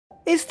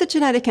Is the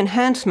genetic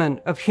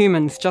enhancement of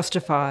humans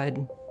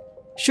justified?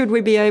 Should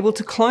we be able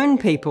to clone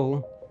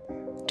people?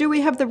 Do we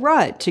have the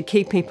right to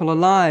keep people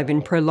alive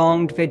in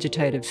prolonged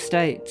vegetative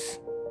states?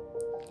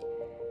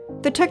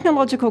 The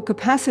technological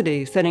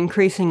capacities that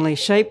increasingly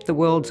shape the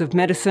worlds of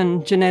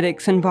medicine,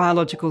 genetics and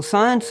biological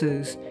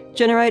sciences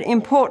generate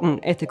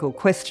important ethical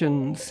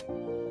questions.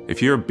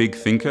 If you're a big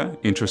thinker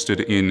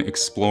interested in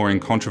exploring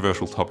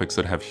controversial topics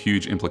that have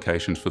huge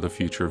implications for the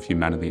future of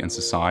humanity and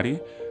society,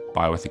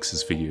 bioethics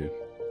is for you.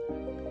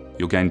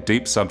 You'll gain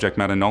deep subject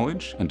matter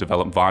knowledge and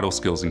develop vital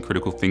skills in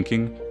critical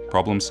thinking,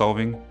 problem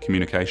solving,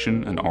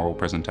 communication and oral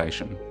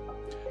presentation.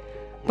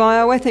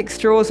 Bioethics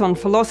draws on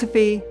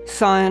philosophy,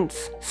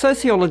 science,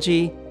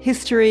 sociology,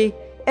 history,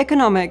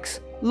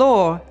 economics,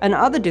 law and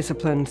other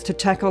disciplines to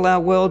tackle our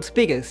world's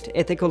biggest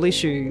ethical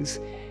issues,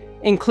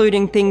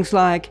 including things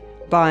like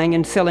buying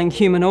and selling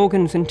human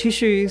organs and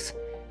tissues,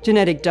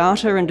 genetic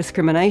data and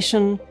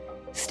discrimination,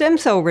 stem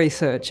cell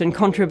research and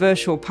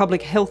controversial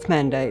public health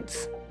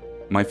mandates.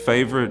 My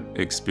favourite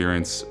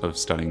experience of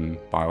studying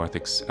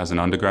bioethics as an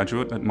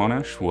undergraduate at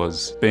Monash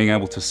was being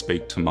able to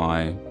speak to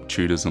my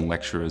tutors and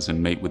lecturers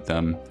and meet with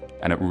them,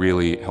 and it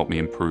really helped me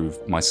improve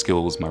my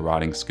skills, my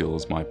writing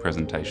skills, my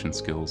presentation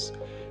skills,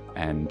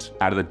 and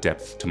added a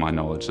depth to my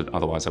knowledge that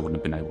otherwise I wouldn't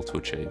have been able to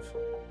achieve.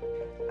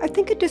 I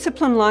think a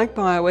discipline like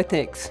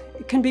bioethics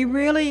can be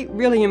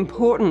really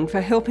important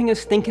for helping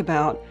us think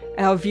about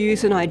our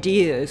views and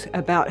ideas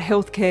about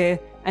healthcare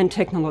and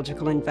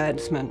technological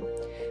advancement.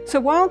 So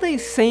while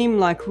these seem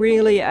like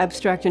really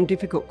abstract and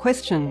difficult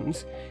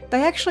questions,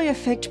 they actually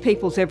affect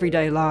people's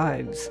everyday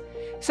lives.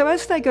 So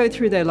as they go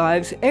through their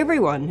lives,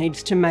 everyone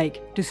needs to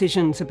make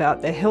decisions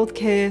about their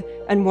healthcare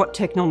and what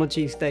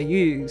technologies they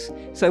use.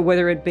 So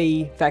whether it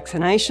be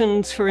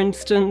vaccinations, for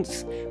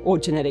instance, or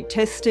genetic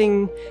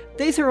testing,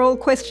 these are all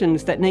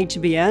questions that need to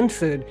be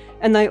answered,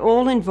 and they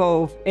all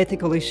involve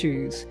ethical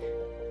issues.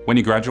 When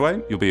you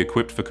graduate, you'll be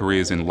equipped for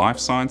careers in life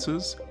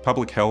sciences,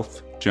 public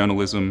health,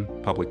 journalism,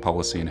 public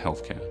policy and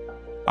healthcare.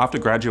 After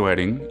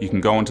graduating, you can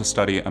go on to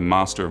study a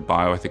Master of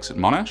Bioethics at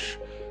Monash,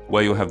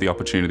 where you'll have the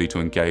opportunity to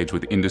engage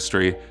with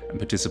industry and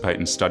participate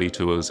in study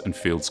tours and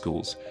field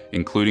schools,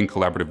 including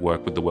collaborative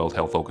work with the World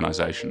Health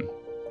Organization.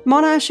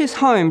 Monash is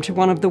home to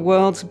one of the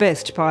world's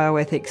best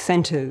bioethics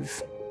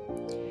centres.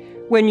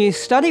 When you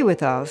study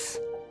with us,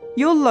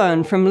 you'll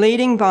learn from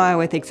leading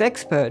bioethics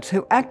experts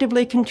who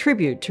actively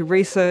contribute to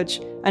research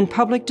and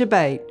public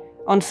debate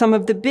on some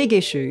of the big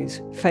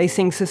issues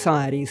facing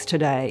societies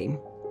today.